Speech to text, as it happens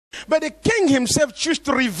But the king himself chose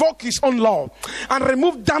to revoke his own law and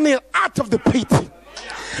remove Daniel out of the pit.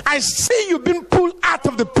 I see you being pulled out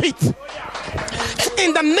of the pit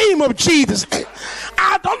in the name of Jesus.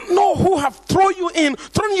 I don't know who have thrown you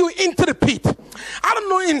into the pit. I don't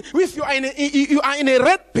know if you are in a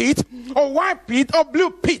red pit or white pit or blue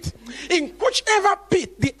pit. In whichever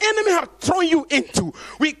pit the enemy have thrown you into,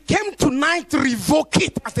 we came tonight to revoke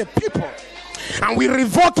it as a people. And we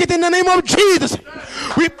revoke it in the name of Jesus.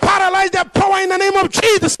 We paralyze their power in the name of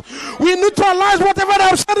Jesus. We neutralize whatever they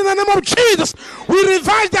have said in the name of Jesus. We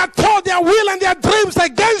revise their thought, their will, and their dreams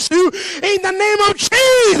against you in the name of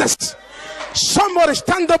Jesus. Somebody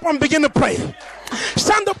stand up and begin to pray.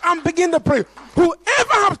 Stand up and begin to pray.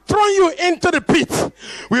 Whoever have thrown you into the pit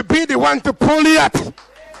will be the one to pull you out.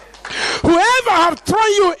 Whoever have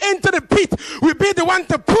thrown you into the pit will be the one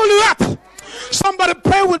to pull you out. Somebody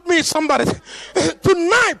pray with me. Somebody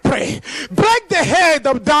tonight pray. Break the head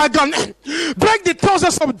of Dagon. Break the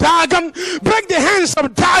torsos of Dagon. Break the hands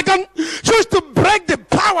of Dagon. Just to break the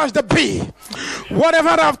powers that be. Whatever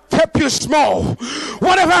have kept you small,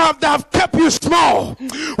 whatever have kept you small,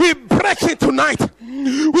 we break it tonight.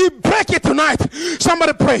 We break it tonight.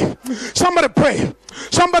 Somebody pray. Somebody pray.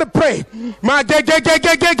 Somebody pray. Whatever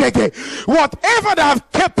that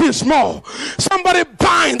have kept you small, somebody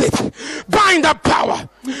bind it. Bind that power.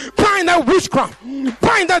 Bind that witchcraft.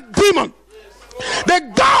 Bind that demon.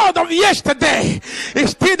 The God of yesterday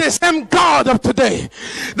is still the same God of today.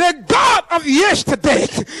 The God of yesterday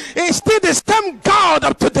is still the same God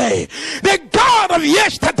of today. The God of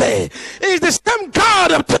yesterday is the same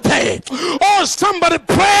God of today. Oh, somebody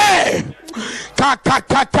pray.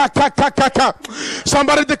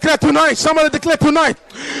 Somebody declare tonight. Somebody declare tonight.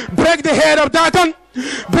 Break the head of Dagon.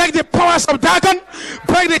 Break the powers of Dagon.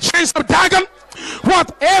 Break the chains of Dagon.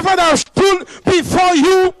 Whatever that stood before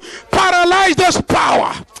you, paralyze those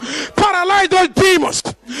power, paralyze those demons,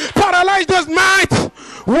 paralyze those might.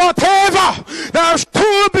 Whatever that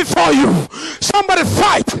stood before you, somebody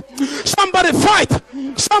fight, somebody fight,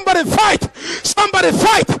 somebody fight, somebody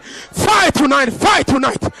fight, fight tonight, fight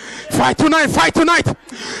tonight, fight tonight, fight tonight,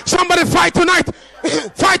 somebody fight tonight,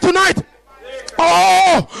 fight tonight.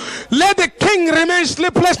 Oh, let the king remain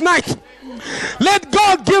sleepless night. Let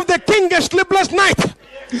God give the king a sleepless night.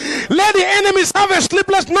 Let the enemies have a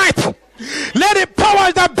sleepless night. Let the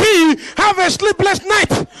powers that be have a sleepless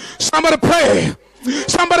night. Somebody pray.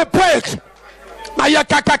 Somebody pray.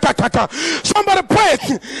 Somebody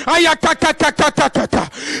pray.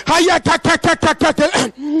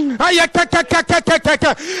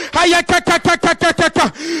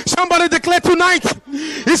 Somebody declare tonight,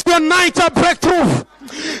 it's your night of breakthrough.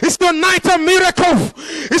 It's your night of miracle.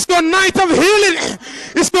 It's your night of healing.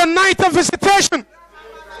 It's your night of visitation.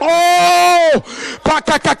 Oh,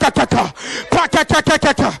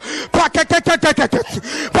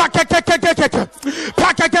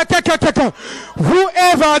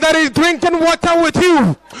 whoever that is drinking water with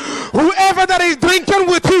you, whoever that is drinking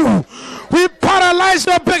with you, we paralyze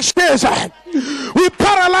your big stairs. We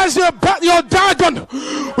paralyze your Dagon.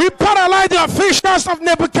 We paralyze the officials of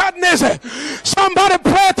Nebuchadnezzar. Somebody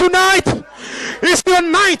pray tonight. It's your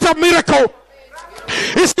night of miracle.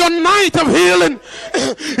 It's your night of healing.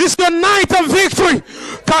 It's your night of victory.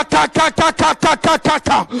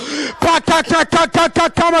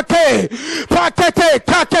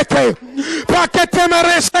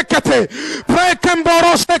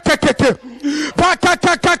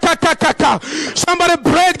 Somebody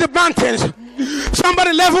break the mountains.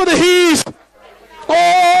 Somebody level the hills.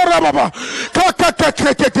 Oh,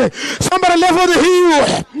 somebody level the hill.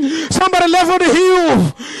 Somebody level the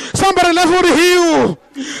hill. Somebody level the hill.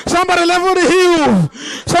 Somebody level the hill.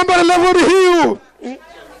 Somebody level the hill.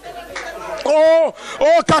 Oh,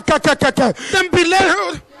 them be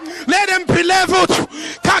leveled. Let them be leveled.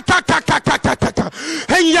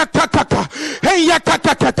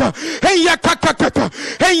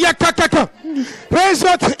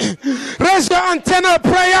 Raise your antenna of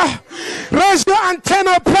prayer. Raise your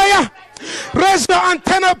antenna of prayer. Raise your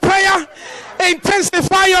antenna of prayer.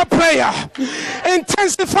 Intensify your prayer.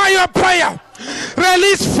 Intensify your prayer.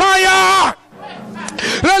 Release fire.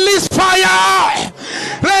 Release fire.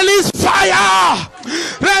 Release fire.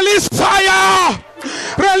 Release fire.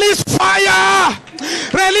 Release fire.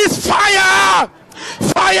 Release fire.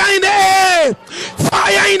 Fire in the air.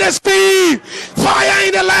 Fire in the sea. Fire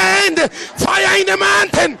in the land. Fire in the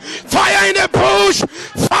mountain. Fire in the bush.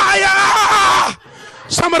 Fire.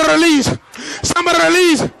 Somebody release. Somebody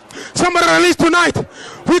release. Somebody release tonight.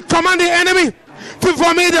 We command the enemy to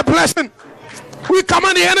vomit the blessing. We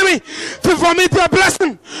command the enemy to vomit your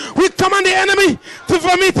blessing. We command the enemy to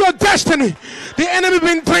vomit your destiny. the enemy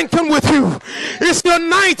been drinking with you. It's your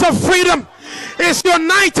night of freedom. It's your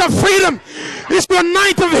night of freedom. It's your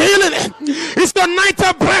night of healing. It's your night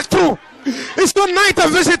of breakthrough. It's your night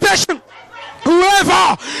of visitation.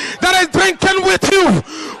 Whoever that is drinking with you,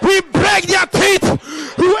 we break their teeth.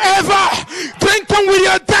 Whoever drinking with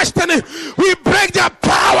your destiny, we break their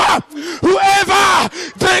power. Whoever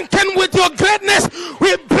drinking with your greatness,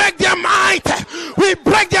 we break their might. We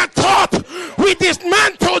break their thought. We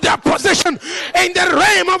dismantle their position in the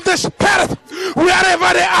realm of the spirit.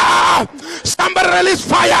 Wherever they are, somebody release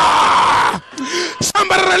fire.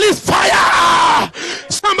 Somebody release fire.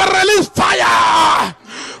 Somebody release fire.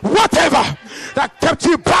 Whatever that kept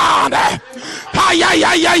you bound,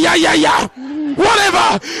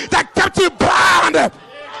 whatever that kept you bound,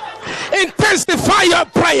 intensify your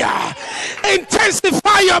prayer.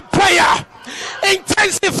 Intensify your prayer.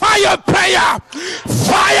 Intensify your prayer.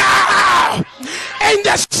 Fire in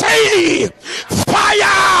the sea.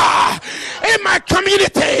 Fire in my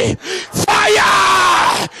community.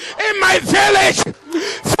 Fire in my village.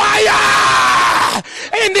 Fire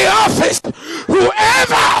in the office.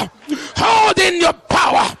 Whoever holding your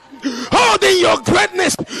power, holding your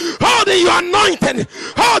greatness, holding your anointing,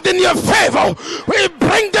 holding your favor, we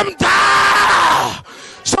bring them down.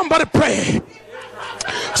 Somebody pray.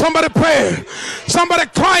 Somebody pray. Somebody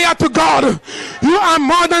cry out to God. You are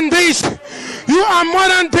more than this. You are more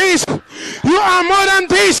than this. You are more than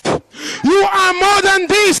this. You are more than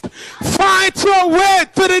this. Fight your way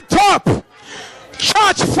to the top.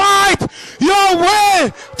 Church, fight your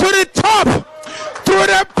way to the top through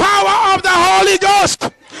the power of the Holy Ghost.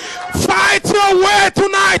 Fight your way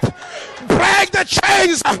tonight. Break the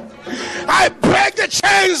chains. I break the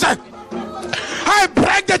chains. I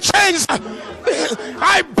break the chains.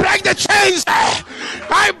 I break the chains.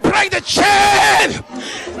 I break the chain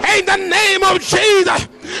in the name of Jesus.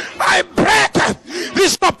 I break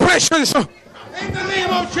these oppressions in the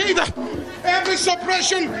name of Jesus. Every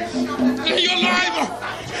suppression in your life,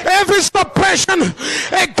 every suppression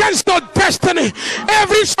against your destiny,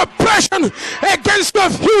 every suppression against your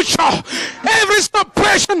future, every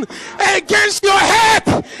suppression against your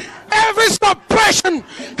head, every suppression,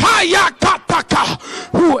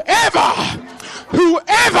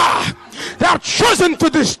 whoever that have chosen to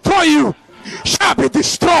destroy you shall be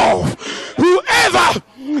destroyed. Whoever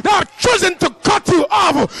that have chosen to cut you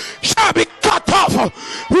off shall be cut off.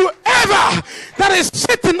 Whoever that is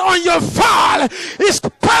sitting on your fall is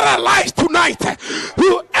paralyzed tonight.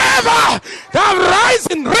 Whoever that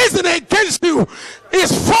risen against you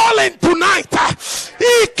is falling tonight.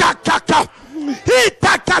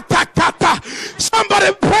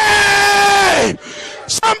 Somebody pray.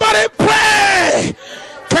 Somebody pray.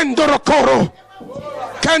 Kendurokoro.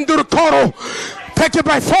 Kendurokoro. Take it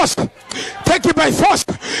by force. Take it by force.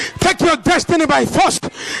 Take your destiny by force.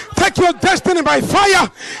 Take your destiny by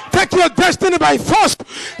fire. Take your destiny by force.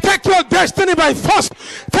 Take your destiny by force.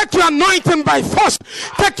 Take your anointing by force.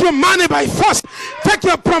 Take your money by force. Take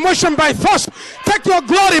your promotion by force. Take your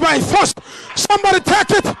glory by force. Somebody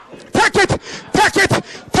take it. Take it. Take it.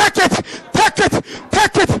 Take it. Take it.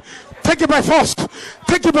 Take it. Take it by force.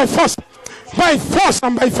 Take it by force. By force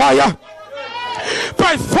and by fire.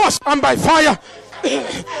 By force and by fire.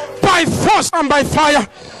 By force and by fire.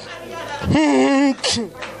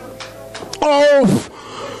 Oh,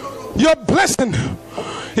 your blessing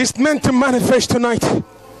is meant to manifest tonight.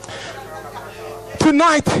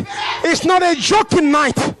 Tonight is not a joking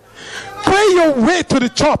night. Pray your way to the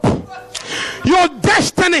top. Your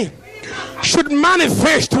destiny should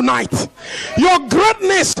manifest tonight. Your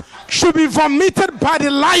greatness should be vomited by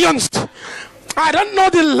the lions. I don't know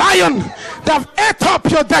the lion that ate up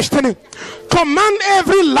your destiny. Command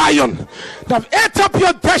every lion that ate up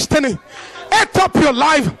your destiny, ate up your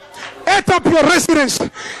life, ate up your residence,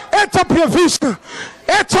 ate up your vision,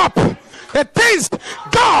 ate up the things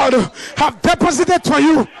God have deposited for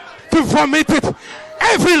you, to vomit it.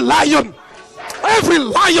 Every lion,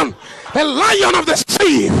 the lion of the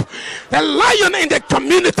sea, the lion in the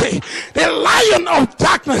community, the lion of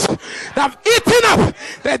darkness that have eaten up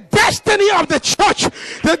the destiny of the church,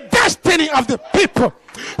 the destiny of the people.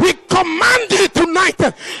 We command you tonight,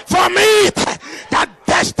 vomit that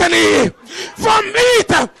destiny.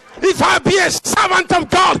 Vomit. If I be a servant of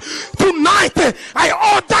God tonight, I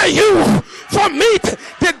order you, vomit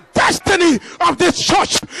the destiny of the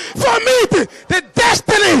church. Vomit the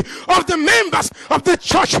destiny of the members of the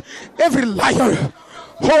church. Every liar.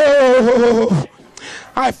 Oh,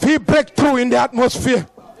 I feel breakthrough in the atmosphere.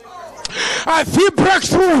 I feel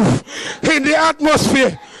breakthrough in the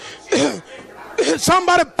atmosphere.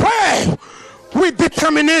 Somebody pray with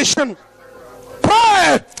determination.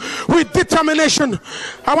 pray with determination.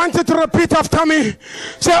 I want you to repeat after me.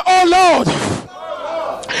 Say, oh Lord,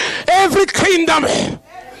 every kingdom.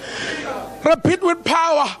 Repeat with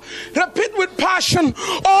power. Repeat with passion.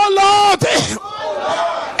 Oh Lord,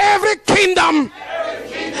 every kingdom,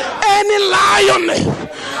 any lion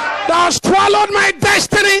that has swallowed my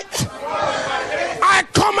destiny, I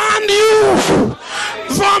command you,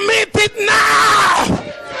 vomit it now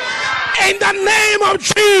in the name of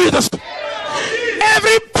Jesus.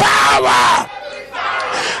 Every power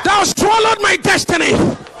that has swallowed my destiny,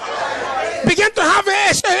 begin to have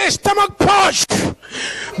a stomach push.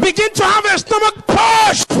 Begin to have a stomach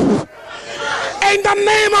push in the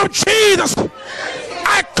name of Jesus.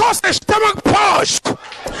 I cause a stomach push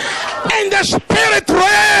in the spirit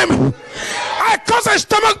realm. I cause a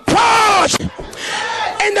stomach push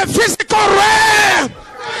in the physical realm.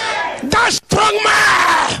 That strong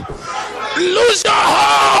man, lose your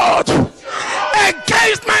hold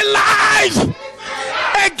against my life,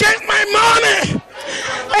 against my money,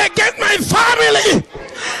 against my family,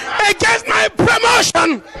 against my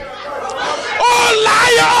promotion. Oh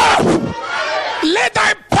liar, let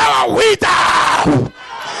thy power wither,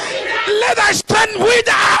 let thy strength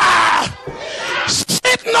wither.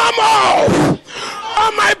 Sit no more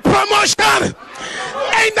on my promotion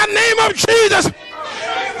in the name of Jesus.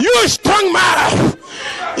 You strong man,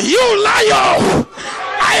 you liar,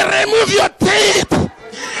 I remove your teeth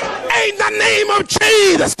in the name of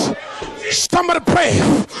Jesus. Somebody pray.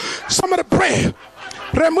 Somebody pray.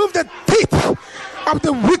 Remove the teeth of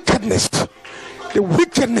the wickedness. The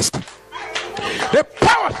wickedness. The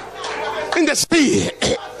power in the sea.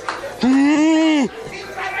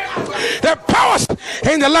 The powers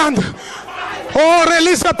in the land. Oh,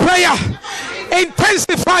 release a prayer.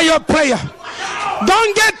 Intensify your prayer.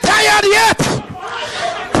 Don't get tired yet.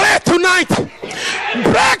 Pray tonight.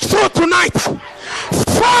 Breakthrough tonight.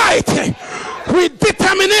 Fight with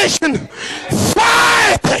determination.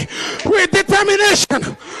 Fight with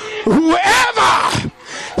determination. Whoever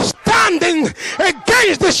standing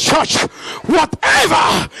against this church,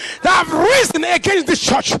 whatever that have risen against this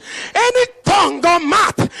church, any tongue or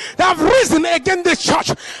mouth that have risen against this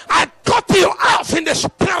church, I cut you off in the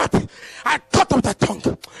spirit. I cut off the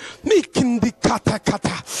tongue.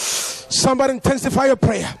 Somebody intensify your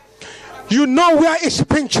prayer. You know where it's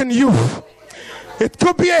pinching you. It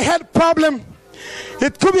could be a health problem.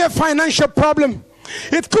 It could be a financial problem.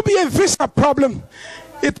 It could be a visa problem.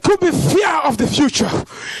 It could be fear of the future.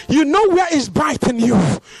 You know where it's biting you.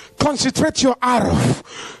 Concentrate your arrow.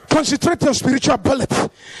 Concentrate your spiritual bullet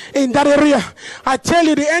in that area. I tell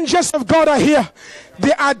you, the angels of God are here.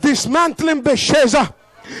 They are dismantling Belshazzar.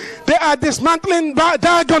 They are dismantling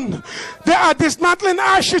Dagon. They are dismantling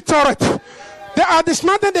Ashtoreth. They are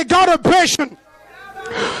dismantling the god of Bashan.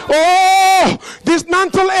 Oh,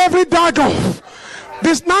 dismantle every dagger.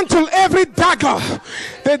 Dismantle every dagger.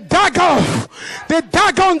 The dagger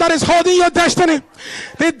that is holding your destiny.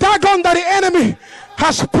 The dagger that the enemy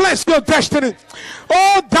has placed your destiny.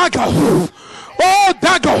 Oh dagger,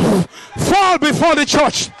 fall before the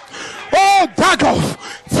church. Oh dagger,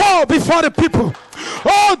 fall before the people.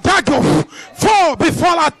 Oh dagger, fall before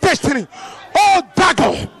our destiny. Oh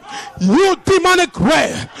dagger, you demonic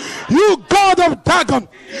ray, you god of Dagon,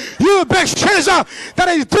 you Belshazzar that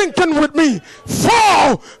is drinking with me,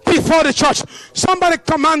 fall before the church. Somebody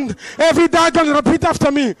command every Dagon, repeat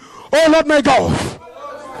after me. Oh Lord my God,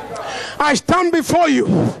 I stand before you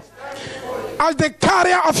as the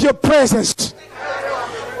carrier of your presence.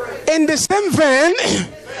 In the same vein,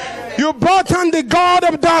 you brought on the god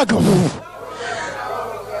of Dagon.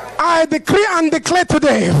 I decree and declare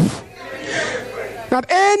today that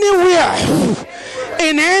anywhere,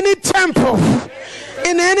 in any temple,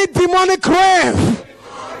 in any demonic realm,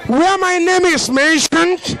 where my name is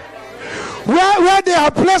mentioned, where they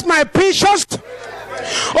have placed my pictures,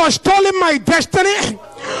 or stolen my destiny,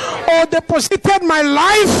 or deposited my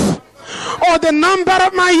life, or the number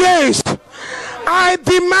of my years, I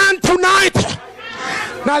demand tonight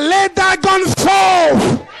that let that gun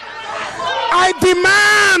fall. I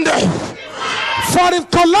demand for the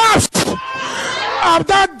collapse of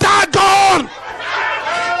that Dagon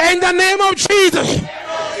in the name of Jesus.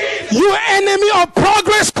 You enemy of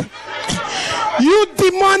progress, you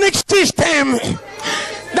demonic system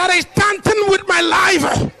that is dancing with my life,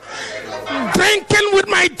 drinking with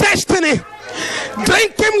my destiny,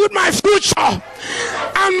 drinking with my future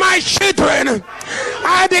and my children.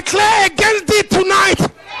 I declare against thee tonight,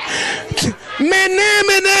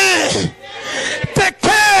 mene, take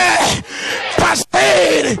care,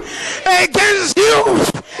 pastor, against you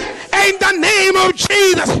in the name of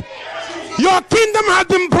Jesus. Your kingdom has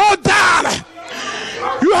been brought down.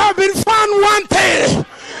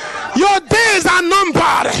 Your days are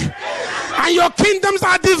numbered, and your kingdoms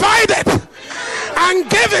are divided and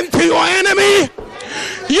given to your enemy.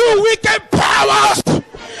 You wicked powers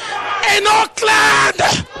in Oakland,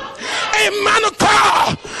 in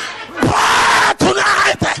Manukau,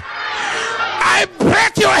 tonight I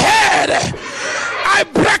break your head, I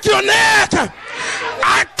break your neck,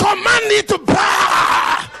 I command you to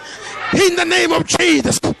bow in the name of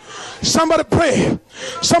Jesus. Somebody pray,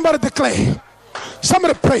 somebody declare,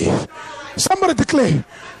 somebody pray, somebody declare.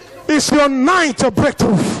 It's your night of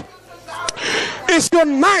breakthrough. It's your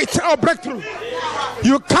night of breakthrough.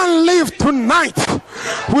 You can't live tonight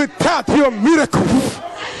without your miracle.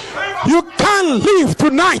 You can't live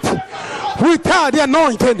tonight without the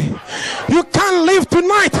anointing. You can't live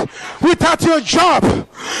tonight without your job.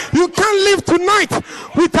 You can't live tonight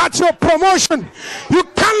without your promotion. You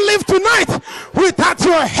can't live tonight without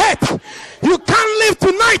your head. You can't live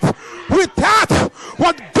tonight without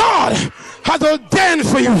what God has ordained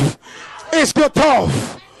for you. It's your time.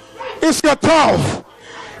 It's your time.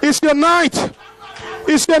 It's your night.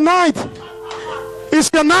 It's your night. It's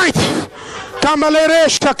your night.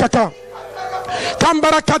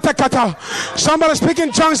 Somebody speak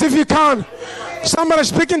in tongues if you can. Somebody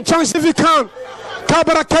speak in tongues if you can.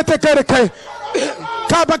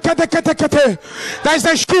 There is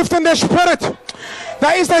a shift in the spirit.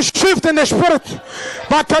 There is a shift in the spirit.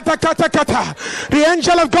 The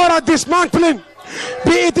angel of God are dismantling.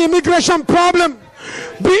 Be it immigration problem,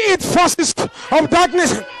 be it forces of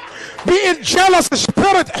darkness, be it jealous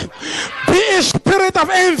spirit, be it spirit of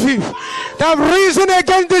envy that have risen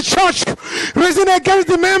against the church, risen against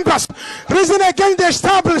the members, risen against the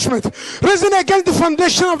establishment, risen against the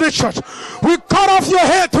foundation of the church. We cut off your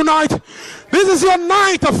head tonight. This is your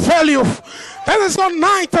night of failure. This is your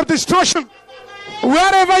night of destruction.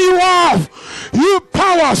 Wherever you are, you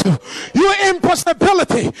powers, you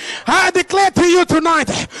impossibility, I declare to you tonight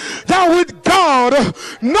that with God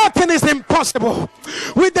nothing is impossible.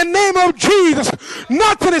 With the name of Jesus,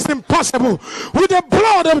 nothing is impossible. With the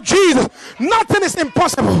blood of Jesus, nothing is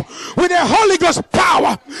impossible. With the Holy Ghost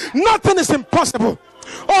power, nothing is impossible.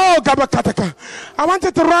 Oh, Gabakataka, I want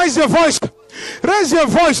you to raise your voice. Raise your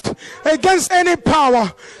voice against any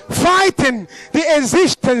power fighting the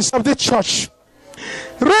existence of the church.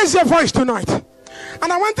 Raise your voice tonight.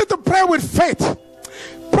 And I want you to pray with faith.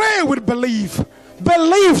 Pray with belief.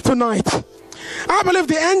 Believe tonight. I believe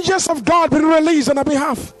the angels of God will release on our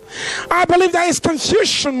behalf. I believe there is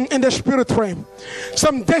confusion in the spirit realm.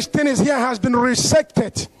 Some destinies here has been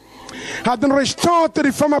resected, have been restored to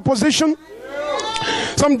the former position.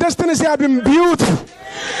 Some destinies here have been built.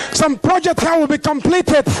 Some project here will be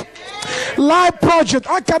completed. Life project,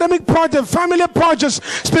 academic project, family projects,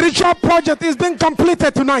 spiritual project is being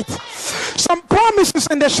completed tonight. Some promises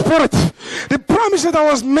in the spirit, the promises that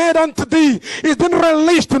was made unto thee is being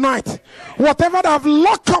released tonight. Whatever that have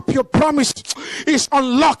locked up your promise is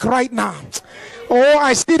unlocked right now. Oh,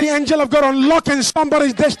 I see the angel of God unlocking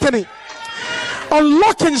somebody's destiny.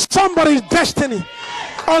 Unlocking somebody's destiny.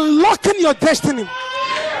 Unlocking your destiny.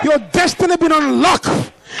 Your destiny been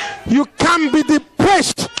unlocked. You can't be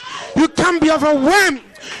depressed. You can't be overwhelmed.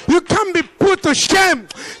 You can't be put to shame.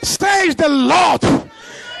 Says the Lord.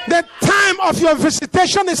 The time of your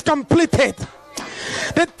visitation is completed.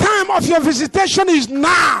 The time of your visitation is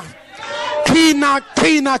now. Kina,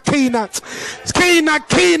 kina, kina. Kina,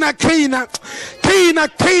 kina, kina. Kina,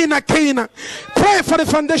 kina, kina. Pray for the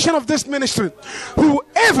foundation of this ministry.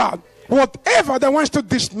 Whatever that wants to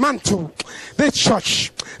dismantle the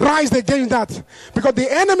church, rise against that. Because the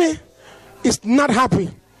enemy is not happy.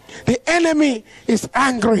 The enemy is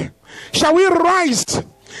angry. Shall we rise?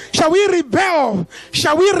 Shall we rebel?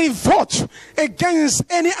 Shall we revolt against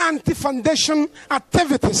any anti-foundation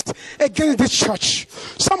activities against the church?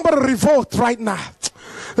 Somebody revolt right now.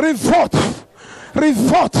 Revolt.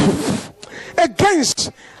 Revolt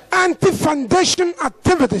against anti-foundation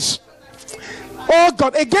activities. Oh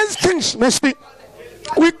God, against King's mercy,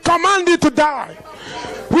 we command you to die.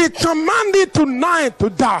 We command you tonight to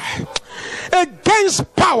die.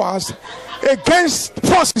 Against powers, against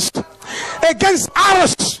forces, against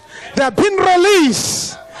arrows that have been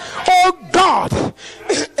released. Oh God,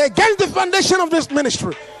 against the foundation of this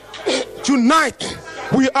ministry. Tonight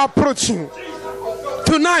we approach you.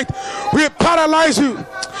 Tonight we paralyze you.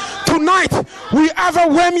 Tonight we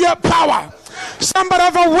overwhelm your power. Somebody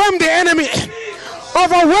overwhelm the enemy.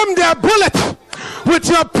 Overwhelm their bullet with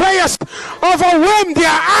your prayers. Overwhelm their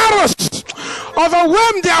arrows.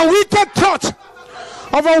 Overwhelm their wicked thoughts.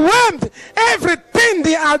 Overwhelmed everything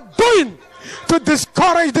they are doing to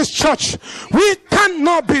discourage this church. We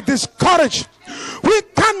cannot be discouraged. We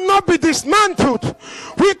cannot be dismantled.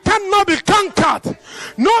 We cannot be conquered.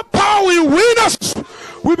 No power will win us.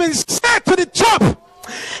 We've been set to the top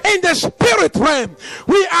in the spirit realm.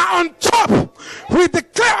 We are on top. We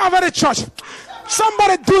declare over the church.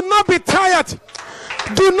 Somebody, do not be tired.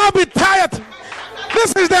 Do not be tired.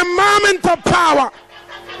 This is the moment of power.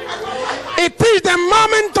 It is the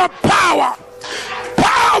moment of power.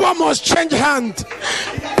 Power must change hand.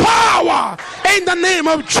 Power in the name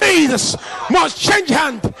of Jesus must change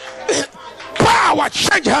hand. Power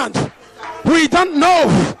change hand. We don't know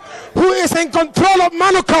who is in control of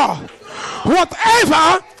Manukau.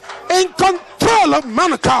 Whatever in control of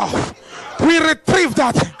Manukau, we retrieve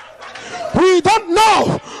that. We don't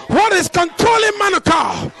know what is controlling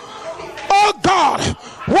Manukau. Oh God,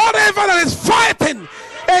 whatever that is fighting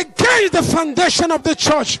against the foundation of the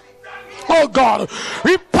church, oh God,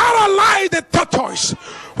 we paralyze the tortoise,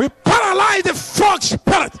 we paralyze the frog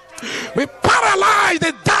spirit, we paralyze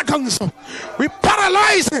the dragons, we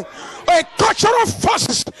paralyze a cultural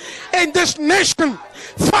forces in this nation,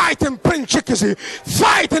 fighting Prince Chikezie,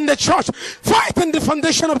 fighting the church, fighting the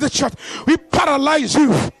foundation of the church. We paralyze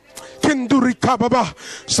you.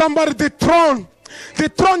 Somebody dethrone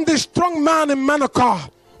the strong man in Manukau.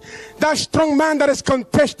 That strong man that is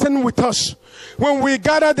contesting with us. When we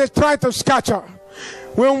gather, they try to scatter.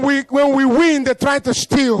 When we win, they try to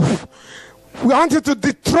steal. We want you to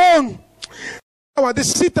dethrone the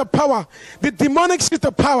seat of power, the demonic seat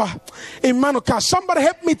of power in Manukau. Somebody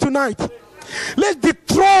help me tonight. Let's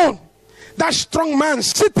dethrone that strong man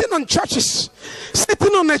sitting on churches,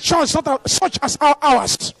 sitting on a church such as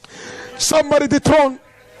ours. Somebody dethrone.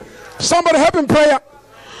 Somebody help in prayer.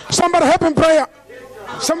 Somebody help in prayer.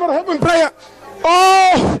 Somebody help in prayer.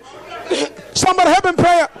 Oh, somebody help in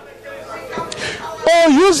prayer. Oh,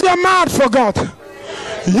 use your mouth for God.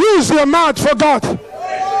 Use your mouth for God.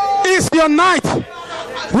 It's your night.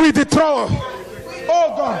 We dethrone.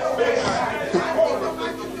 Oh God.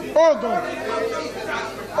 Oh God.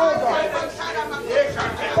 Oh God.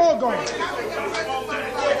 Oh God.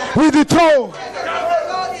 We dethrone.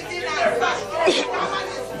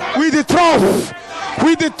 We dethrone.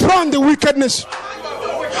 We dethrone the wickedness.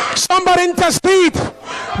 Somebody intercede.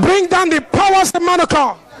 Bring down the powers of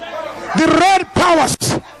Manukau. The red powers.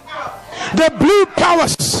 The blue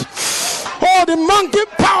powers. Oh, the monkey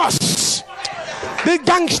powers. The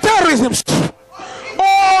gangsterisms.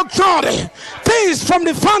 Oh God. Things from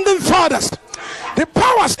the founding fathers. The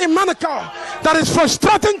powers in Manukau that is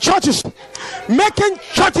frustrating churches, making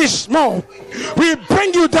churches small. We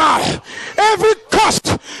bring you down. Every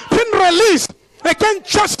cost been released against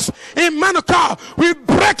churches in Manukau, we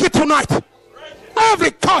break it tonight.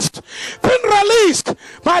 Every cost been released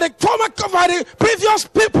by the previous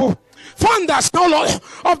people, founders, no Lord,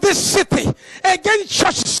 of this city against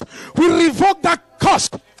churches. We revoke that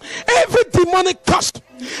cost. Every demonic cost,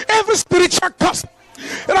 every spiritual cost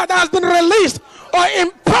that has been released or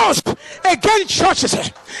imposed against churches,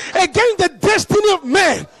 against the destiny of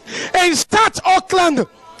men in Start Auckland,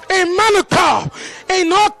 in Manukau,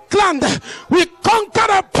 in Auckland, we conquer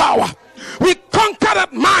that power, we conquer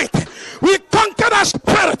that might, we conquer that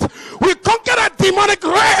spirit, we conquer that demonic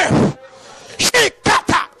realm.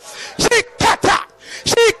 Shikata, shikata,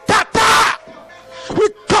 shikata. We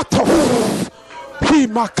cut off.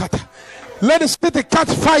 Let the city catch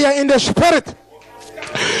fire in the spirit.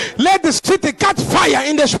 Let the city catch fire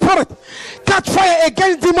in the spirit. Catch fire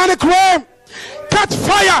against demonic realm. Catch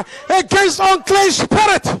fire against unclean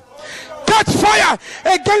spirit. Catch fire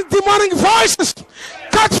against demonic voices.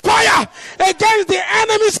 Catch fire against the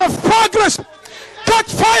enemies of progress.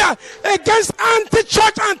 Catch fire against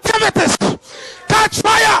anti-church activities. Catch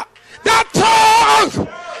fire. That tongue,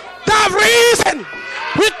 that reason,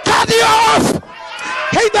 we cut you off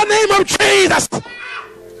in the name of Jesus.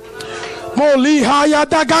 Molihaya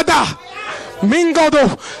dagada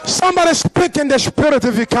mingodo. Somebody speak in the spirit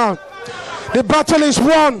if you can. The battle is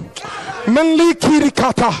won. Menli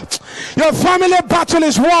kirikata. Your family battle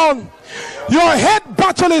is won. Your head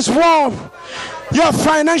battle is won. Your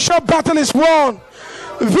financial battle is won.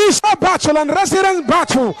 Visa battle and residence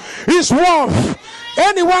battle is won.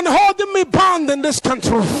 Anyone holding me bound in this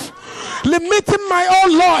country, limiting my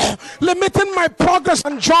own law, limiting my progress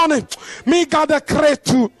and journey, me God create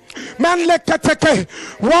to man lekateke,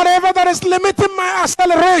 whatever that is limiting my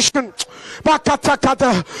acceleration.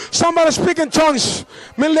 Somebody speak in tongues.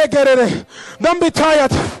 Don't be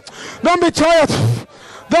tired. Don't be tired.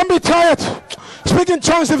 Don't be tired. Speak in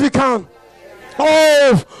tongues if you can.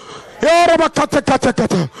 Oh,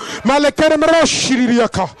 Malekeren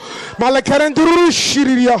Roshiriaka, Malekeren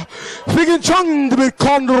Durushiria, speaking tongue to be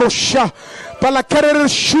Kondrosha, Palakeren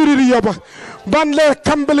Shuriaba. Banle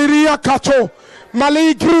Kambaliria Kato.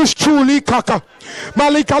 Mali Grus Chuli Kaka.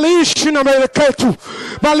 Mali Kalishina Melketu.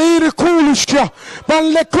 Mali Kulusha.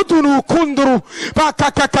 Banle Kudunu Kunduru.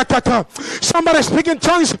 Bakakakaka. Somebody speak in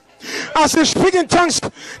tongues. As they speak in tongues,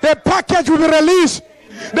 the package will be released.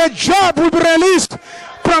 The job will be released.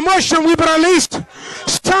 Promotion will be released.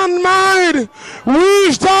 Stand mind,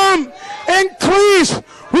 wisdom, increase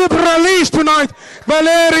will be released tonight.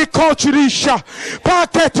 Valeri Kochirisha.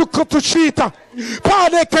 Paketukutushita.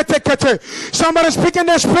 Somebody speak in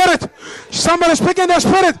the spirit. Somebody speak in the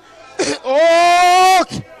spirit. Oh,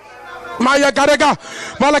 Maya Garaga,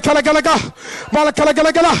 Malakalagalaga,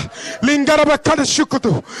 Malakalagala, Lingaraba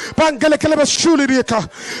Kadashukutu, Bangalakala Shulirika,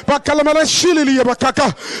 Bakalamala Shilia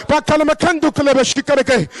Bakaka, Bakalamakandu Kalaba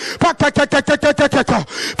Shikareke, Pakakakakakakaka.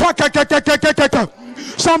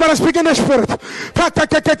 Somebody speak in the spirit.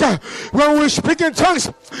 When we speak in tongues,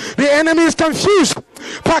 the enemy is confused.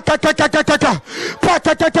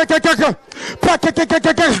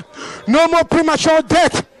 No more premature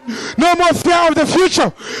death. No more fear of the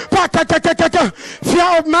future.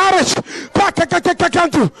 Fear of marriage.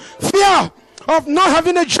 Fear of not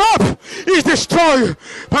having a job is destroyed.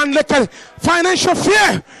 Financial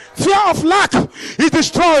fear. Fear of lack is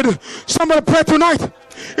destroyed. Somebody pray tonight.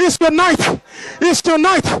 It's your night. It's your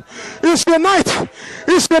night. It's your night.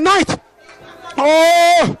 It's your night.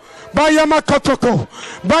 Oh, Bayama Kotoko,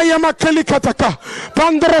 Bayama Kelikataka,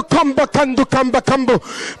 Pandoro Kamba Kandu Kamba Kambo,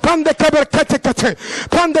 Pande Kaber Katekate,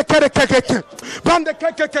 Pande Kerekeke, Pande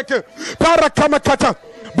Kekeke, Parakamakata,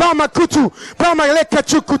 Bama Kutu, Bama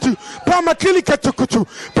Lekachukutu, Bama Kilikatukutu,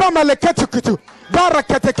 Bama Lekatukutu.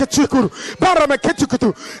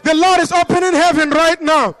 The Lord is opening heaven right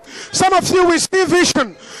now. Some of you will see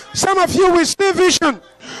vision. Some of you will see vision.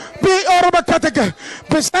 Be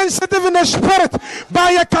sensitive in the spirit.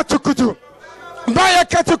 Baya katukutu. Baya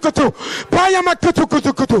katukutu. Baya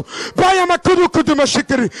makutukutukutu. Baya makutukutu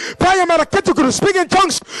mashikiri. Baya marakatukutu. Speak in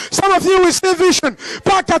tongues. Some of you will see vision.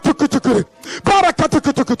 Bakatukutukutu.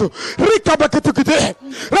 Barakatukutukutu. Rikabakatukutu.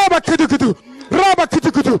 Rabakatukutu. Raba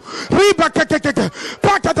kitukutu, riba kakakaka,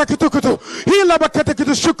 pakata kitukutu, hilaba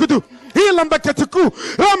katakutu shukutu, hilamba katuku,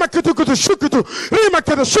 rama kitukutu shukutu, rima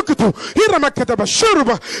kata shukutu, hirama kata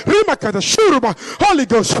bashuruba, rima kata shuruba, Holy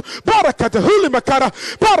Ghost, barakata hulimakara,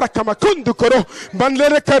 barakama kundukoro,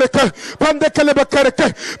 bandere kareke, bandekaleba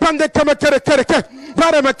kareke, bandekama kareke,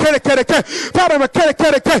 barama kareke, barama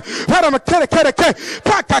kareke, barama kareke,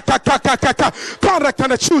 pakakakakaka,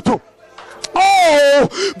 barakana chutu. Oh,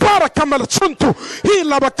 Barakamala Suntu,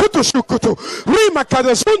 Hilabakutu Shukutu, Rima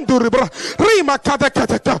Kada Sundu Ribra, Rima Kada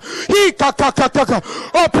Kataka, Hikakakaka.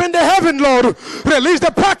 Open the heaven, Lord. Release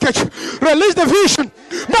the package, release the vision.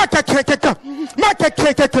 Makakaka,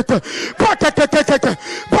 Makakaka, Pakakaka,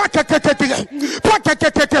 Pakakaka,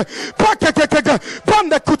 Pakakaka, Pakakaka,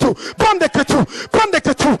 Bandakutu, Bandakutu,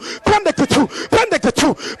 Bandakutu, Bandakutu,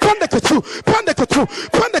 Bandakutu, Bandakutu,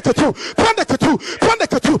 Bandakutu, Bandakutu,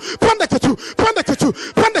 Bandakutu, Bandakutu,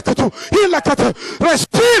 Bandakutu.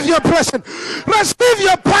 Receive your blessing, receive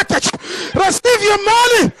your package, receive your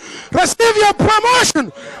money, receive your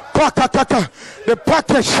promotion.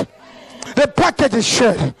 The package is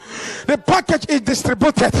shared, the package is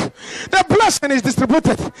distributed, the blessing is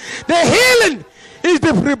distributed, the healing is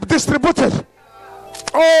distributed.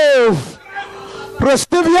 Oh,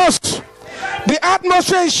 receive yours. The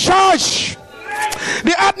atmosphere is charged.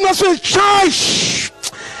 The atmosphere is charged.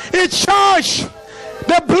 It's charged.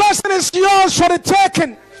 The blessing is yours for the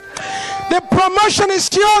taking. The promotion is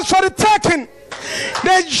yours for the taking.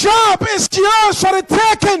 The job is yours for the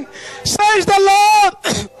taking, says the Lord.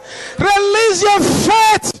 Release your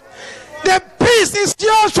faith. The peace is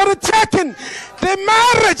yours for the taking. The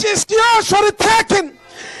marriage is yours for the taking.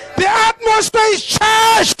 The atmosphere is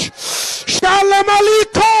charged. Shalom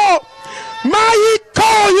aliko.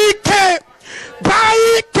 Maiko ike.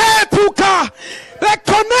 Baike puka. The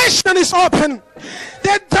connection is open.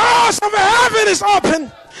 The doors of heaven is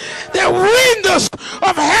open. The windows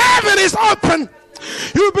of heaven is open.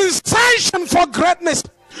 You've been sanctioned for greatness.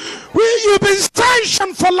 You've been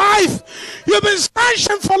sanctioned for life. You've been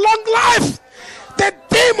sanctioned for long life. The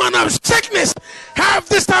demon of sickness have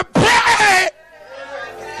disappeared.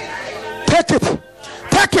 Take it.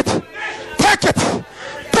 Take it. Take it.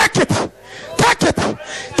 Take it. Take it.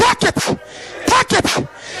 Take it. Take it.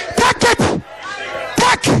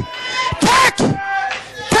 Take it.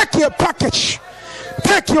 Take your package.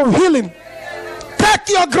 Take your healing. Take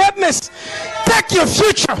your greatness. Take your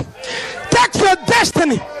future. Take your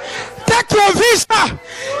destiny. Take your visa.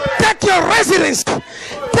 Take your residence.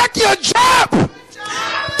 Take your job.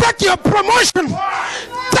 Take your promotion.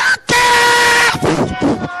 Take it.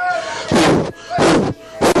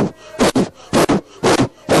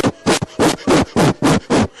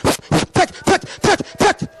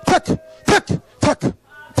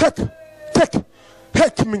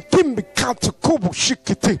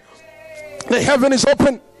 The heaven is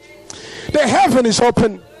open. The heaven is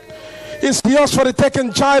open. It's yours for the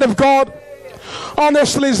taken, child of God.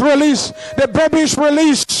 Honestly, it's released. The baby is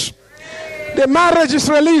released. The marriage is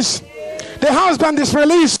released. The husband is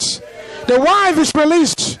released. The wife is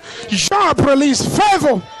released. Job released.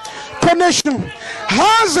 Favor, connection,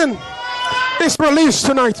 housing is released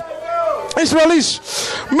tonight. It's released.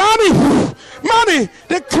 Money, money.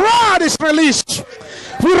 The crowd is released.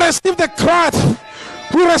 We receive the crowd.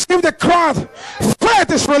 We receive the crowd.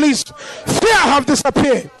 Faith is released. Fear have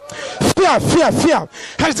disappeared. Fear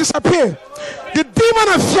has disappeared. The demon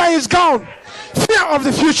of fear is gone. Fear of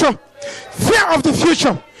the future. Fear of the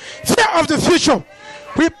future. Fear of the future.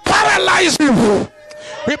 We paralyze you.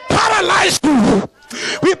 We paralyze you.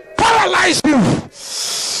 We paralyze you.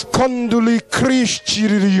 Konduli krish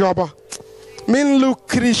chiriyaba. Minlu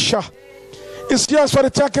krisha. It's yours for the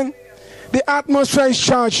taking. The atmosphere is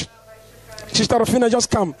charged. Sister Rafina,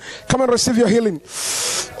 just come. Come and receive your healing.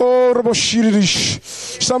 Oh,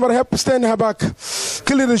 somebody help stand her back.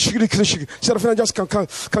 Sister Rafina, just come,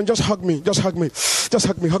 just hug me. Just hug me. Just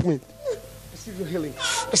hug me, hug me. Receive your healing.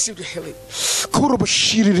 Receive your healing.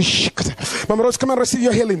 Mama Rose, come and receive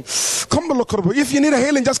your healing. If you need a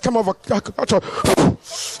healing, just come over.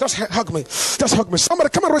 Just hug me. Just hug me. Somebody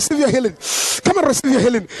come and receive your healing. Come and receive your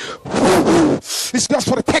healing. It's just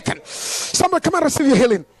for the taken. Somebody come and receive your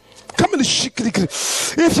healing. Come and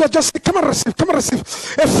if you're just come and receive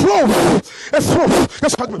a flow.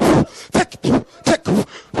 Just hug me.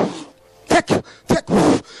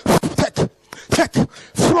 Take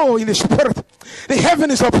flow in the spirit. The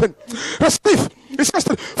heaven is open. Receive. It's just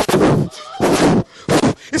for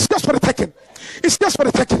the taking. It's just for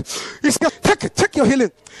the taking. It's just take your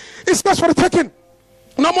healing. It's just for the taking.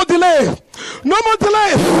 No more delay. No more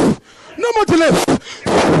delay. No more delay.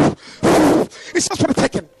 It's just for the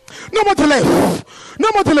taking. No more delay. No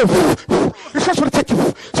more delay. It's just for the taking.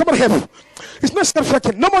 Somebody help. It's not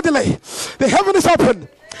self-taking. No more delay. The heaven is open.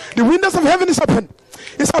 The windows of heaven is open.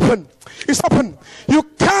 It's open. It's open. You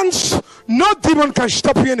can't. No demon can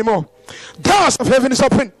stop you anymore. Doors of heaven is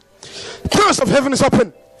open. Doors of heaven is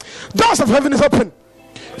open. Doors of heaven is open.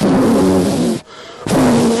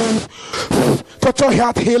 Total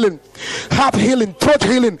heart healing, throat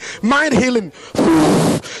healing, mind healing,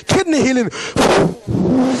 kidney healing.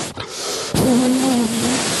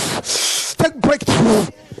 Take breakthrough.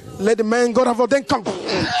 Let the man God have then come.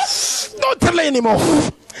 Don't delay anymore.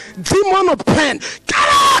 Demon of pain, get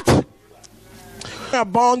out. We are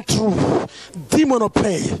born through demon of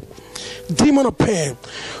pain. Demon of pain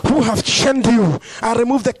who have chained you and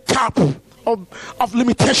removed the cap of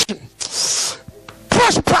limitation.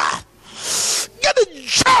 Prosper. Get a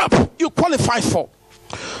job you qualify for.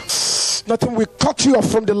 Nothing will cut you off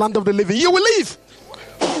from the land of the living. You will leave.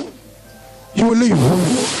 You will leave.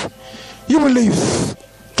 You will leave.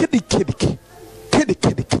 Kitty.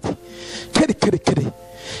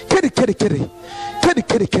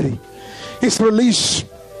 It's released.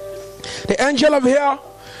 The angel of here,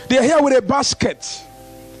 they're here with a basket.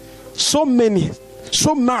 So many,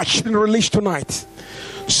 so much been released tonight.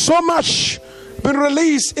 So much been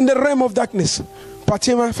released in the realm of darkness.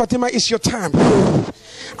 Fatima, it's your time.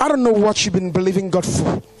 I don't know what you've been believing God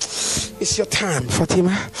for. It's your time,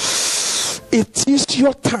 Fatima. It is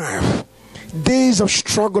your time. Days of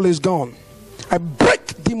struggle is gone. I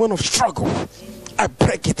break demon of struggle. I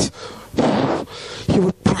break it. You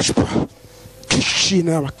will prosper. Can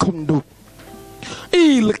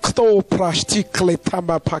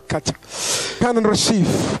and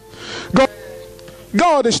receive.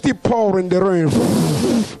 God is still pouring the rain.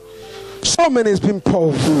 So many has been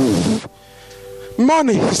poured.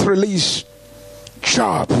 Money is released.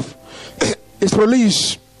 Job is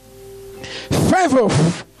released. Favor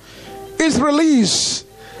is released.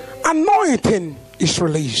 Anointing is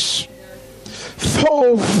released.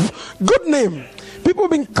 For good name. People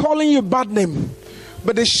have been calling you bad name,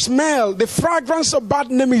 but the smell, the fragrance of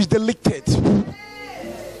bad name is delicted.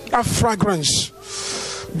 That fragrance.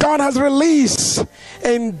 God has released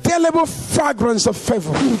an indelible fragrance of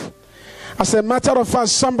favor. As a matter of fact,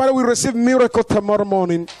 somebody will receive miracle tomorrow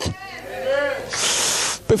morning.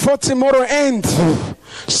 Before tomorrow ends,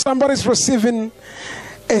 somebody's receiving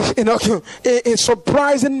a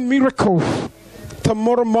surprising miracle.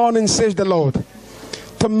 Tomorrow morning, says the Lord.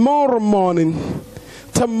 Tomorrow morning,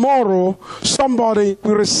 tomorrow, somebody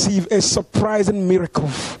will receive a surprising miracle.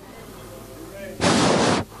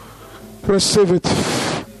 Receive it.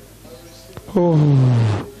 Oh,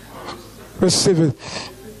 receive it.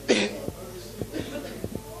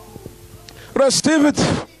 Receive it.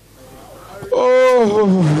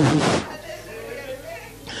 Oh,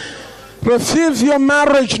 Receive your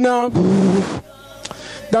marriage now.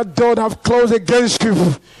 That door that have closed against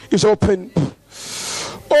you is open.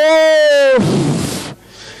 Oh,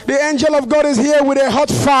 the angel of God is here with a hot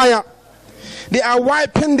fire. They are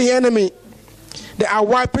wiping the enemy. They are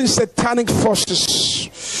wiping satanic forces.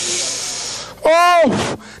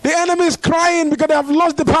 Oh, the enemy is crying because they have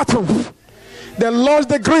lost the battle. They lost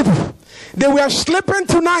the grip. They were sleeping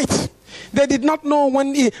tonight. They did not know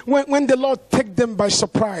when the Lord took them by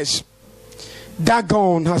surprise.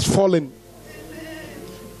 Dagon has fallen.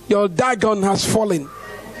 Your Dagon has fallen.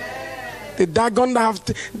 The Dagon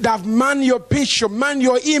that have manned your picture, man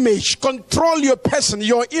your image, control your person,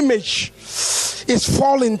 your image is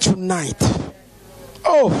falling tonight.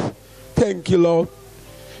 Oh, thank you, Lord.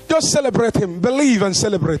 Just celebrate him. Believe and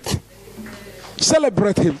celebrate.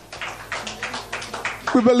 Celebrate him.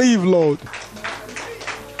 We believe, Lord.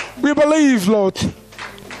 We believe, Lord.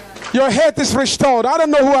 Your head is restored. I don't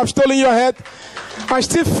know who have stolen your head. I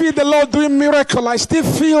still feel the Lord doing miracle. I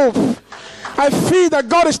feel that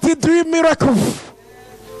God is still doing miracle.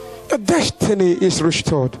 Your destiny is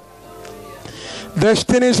restored.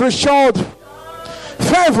 Destiny is restored.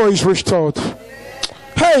 Favor is restored.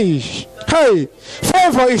 Hey,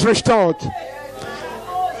 favor is restored.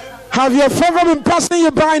 Have your favor been passing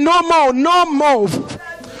you by? No more, no more,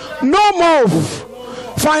 no more.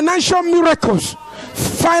 Financial miracles,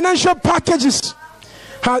 financial packages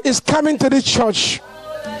is coming to this church.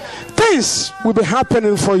 Things will be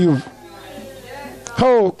happening for you.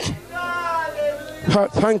 Oh,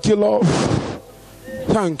 thank you, Lord.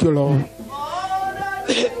 Thank you, Lord.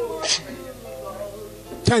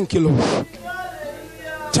 Thank you, Lord.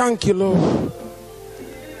 Thank you, Lord.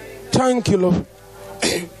 Thank you, Lord.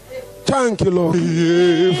 Thank you, Lord.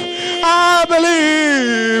 I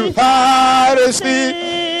believe, I receive.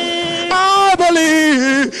 I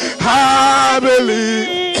believe, I believe.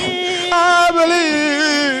 I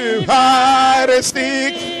believe, I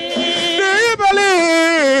receive. Do you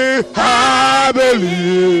believe? I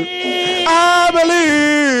believe. I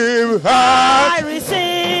believe, I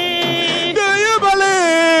receive. Do you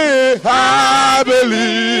believe? I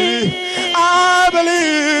believe. I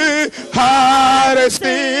believe, I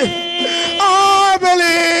receive. I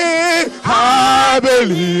believe, I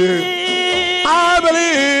believe. I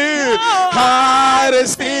believe, I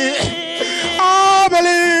receive. I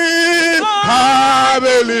believe, I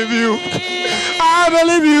believe you. I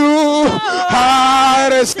believe you. I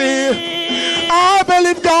receive. I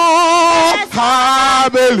believe God. I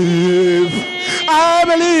believe. I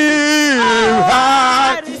believe.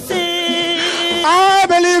 I receive. I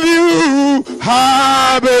believe you.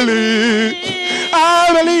 I believe.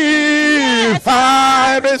 I believe.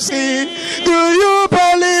 I receive. Do you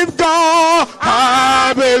believe God?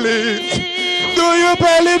 I believe. Do you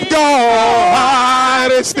believe God? I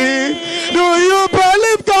receive. Do you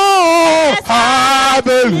believe God? I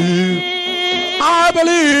believe. I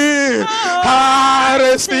believe. I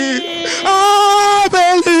receive. I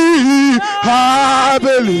believe. I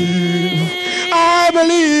believe. I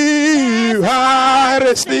believe. I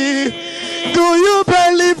receive. Do you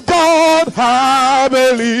believe God? I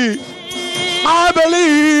believe. I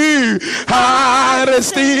believe. I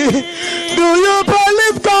receive. Do you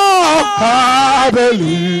believe God? I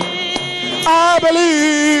believe. I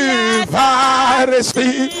believe. I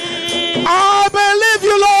receive. I believe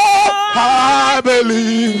you, Lord. I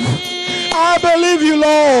believe. I believe you,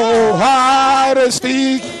 Lord. I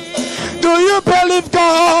receive. Do you believe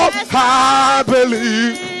God? I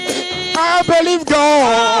believe. I believe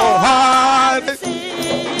God. I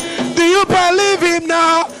receive. Do you believe him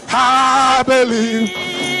now? I believe.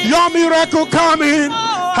 Your miracle coming.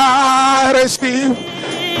 I receive.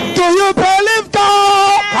 Do you believe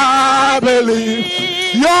God? I believe.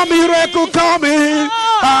 Your miracle coming.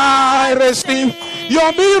 I receive.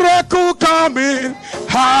 Your miracle coming.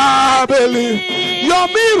 I believe. Your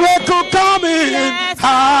miracle coming.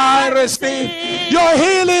 I receive. Your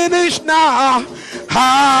healing is now.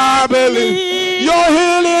 I believe. Your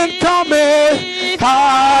healing coming.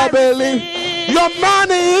 I believe. Your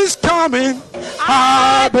money is coming.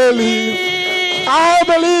 I believe. I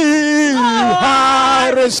believe.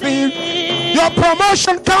 I receive. Your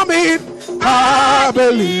promotion coming. I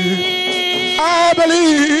believe. I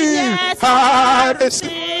believe. I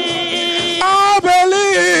receive. I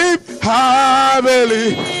believe. I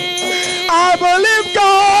believe. I believe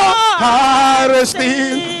God. I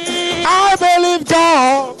receive. I believe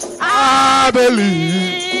God. I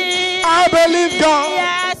believe. I believe God.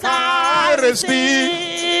 Yes, I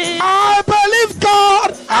receive. I believe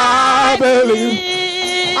God. I believe.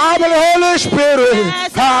 I believe Holy Spirit.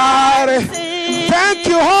 I receive. Thank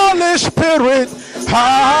you, Holy Spirit.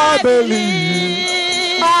 I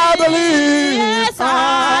believe. I believe. Yes,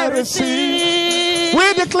 I receive.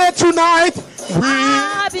 We declare tonight.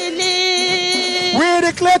 I believe. We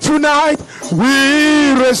declare tonight.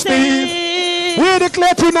 We receive. We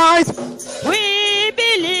declare tonight. We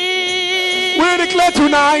believe. We declare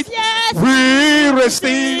tonight. Yes. We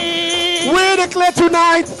receive. We declare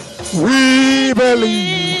tonight. We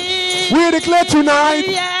believe. We declare tonight.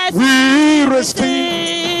 Yes. We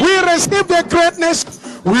receive. We receive the greatness.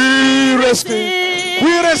 We receive.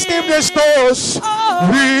 We receive the stores.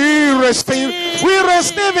 We receive. We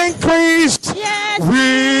receive increase. Yes.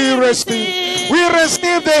 We receive. We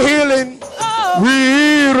receive the healing.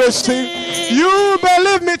 We receive. You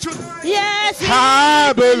believe me tonight. Yes.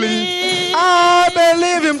 I believe. I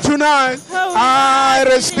believe him tonight. I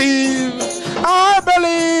receive. I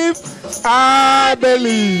believe. I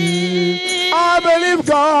believe. I believe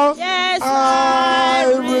God. Yes,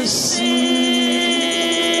 I receive.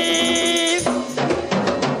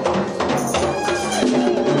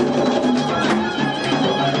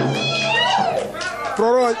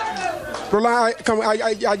 Brother,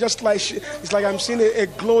 I just like, it's like I'm seeing a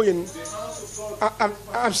glowing.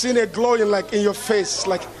 I'm seeing a glowing like in your face.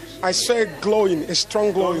 Like I saw a glowing, a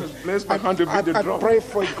strong glowing. I pray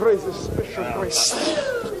for grace, a special grace.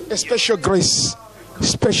 A special grace.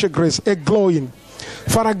 Special grace. A glowing.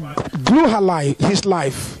 Father, glue her life, his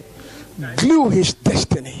life. Glue his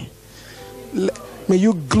destiny. May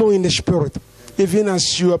you glow in the spirit. Even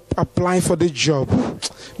as you apply for the job,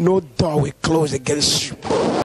 no door will close against you.